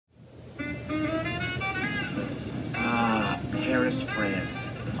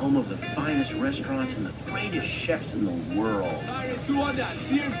home of the finest restaurants and the greatest chefs in the world.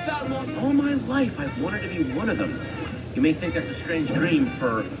 All my life, I've wanted to be one of them. You may think that's a strange dream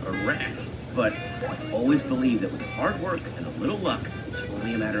for a rat, but I've always believed that with hard work and a little luck, it's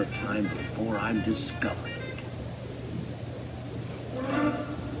only a matter of time before I'm discovered.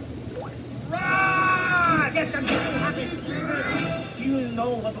 Yes, I'm very happy. Do you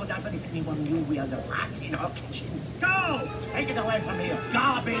know what would happen if anyone knew we had the rats in our kitchen? Go! Take it away from here,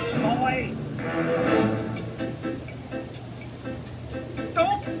 garbage boy!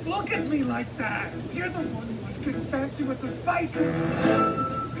 Don't look at me like that! You're the one who was getting fancy with the spices!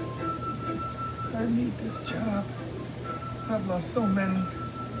 I need this job. I've lost so many.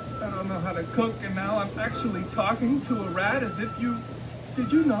 I don't know how to cook, and now I'm actually talking to a rat as if you...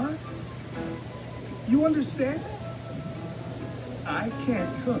 Did you not? You understand? I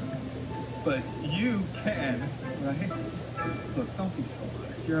can't cook, but you can, right? Look, don't be so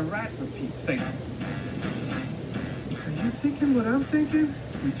honest. You're a rat, for Pete's sake. Are you thinking what I'm thinking?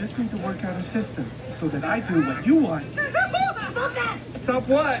 We just need to work out a system so that I do what you want. Stop that! Stop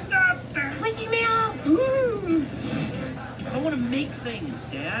what? Clicking me out! I want to make things,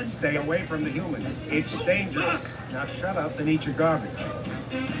 Dad. Stay away from the humans. It's dangerous. Now shut up and eat your garbage.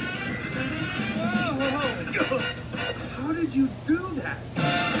 How did you do that?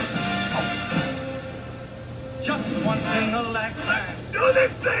 Just once in a lifetime. Do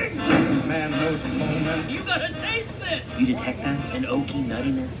this thing! Man knows the moment. You gotta taste this! You detect that? An oaky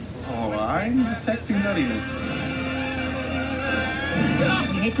nuttiness? Oh, I'm detecting nuttiness.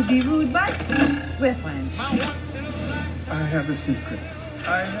 We hate to be rude, but we're friends. I have a secret.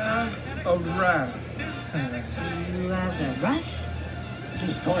 I have a rat. You have a rush?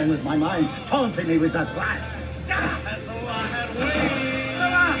 She's toying with my mind, taunting me with that rat. That's the one I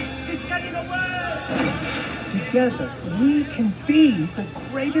had It's getting away! Together, we can be the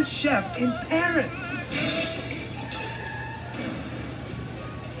greatest chef in Paris.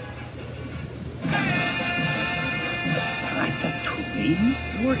 Ratatouille?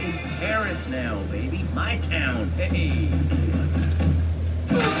 We're in Paris now, baby. My town. Hey.